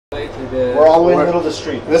We're all the way in the middle of the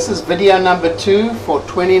street. This is video number 2 for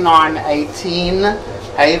 2918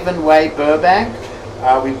 Haven Way, Burbank.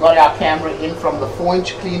 We've got our camera in from the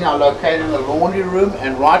 4-inch cleaner located in the laundry room,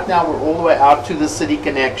 and right now we're all the way out to the city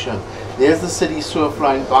connection. There's the city sewer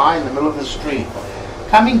flowing by in the middle of the street.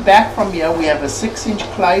 Coming back from here, we have a 6-inch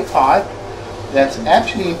clay pipe that's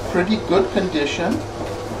actually in pretty good condition.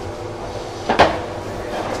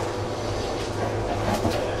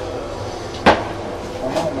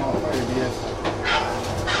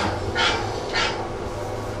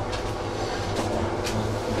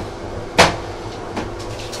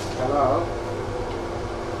 Hello?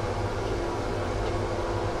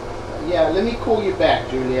 Yeah, let me call you back,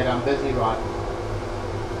 Juliet. I'm busy right now.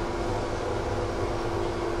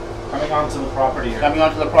 Coming onto the property here. Coming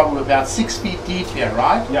onto the property, we're about 6 feet deep here,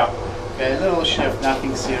 right? Yeah. Okay, a little shift,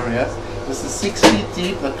 nothing serious. This is 6 feet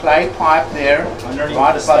deep, the clay pipe there. Underneath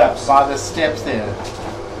right the steps. By the steps there.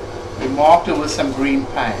 We marked it with some green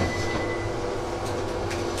paint.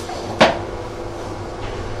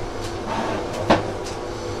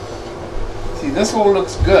 See, this all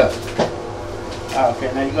looks good.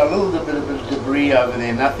 Okay, now you got a little bit of debris over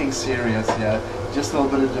there, nothing serious here. Just a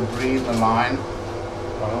little bit of debris in the line.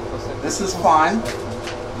 This is fine.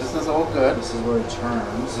 This is all good. This is where it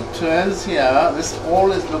turns. It turns here. This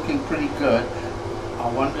all is looking pretty good. I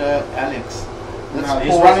wonder, Alex. No,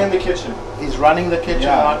 he's running the kitchen. He's running the kitchen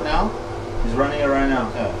right now? He's running it right now.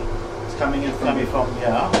 Okay. It's coming in from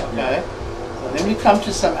here. Okay. So then we come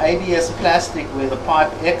to some ABS plastic where the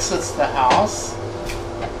pipe exits the house.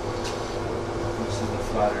 This is the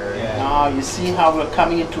flat area. Yeah. Now you see how we're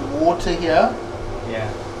coming into water here?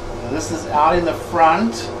 Yeah. This is out in the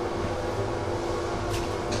front.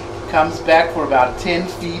 Comes back for about 10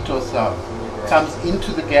 feet or so. Comes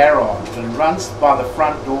into the garage and runs by the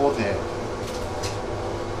front door there.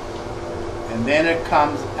 And then it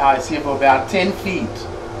comes, I see for about 10 feet.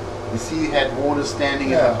 You see you had water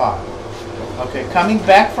standing in the pipe. Okay, coming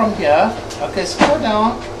back from here. Okay, slow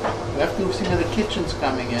down. We have to see where the kitchen's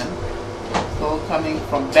coming in. Still coming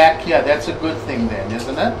from back here. That's a good thing then,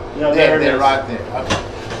 isn't it? Yeah, there, right there. Okay.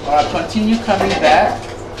 Alright, continue coming back.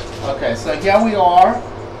 Okay, so here we are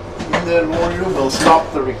in the laundry room. We'll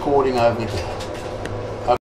stop the recording over here.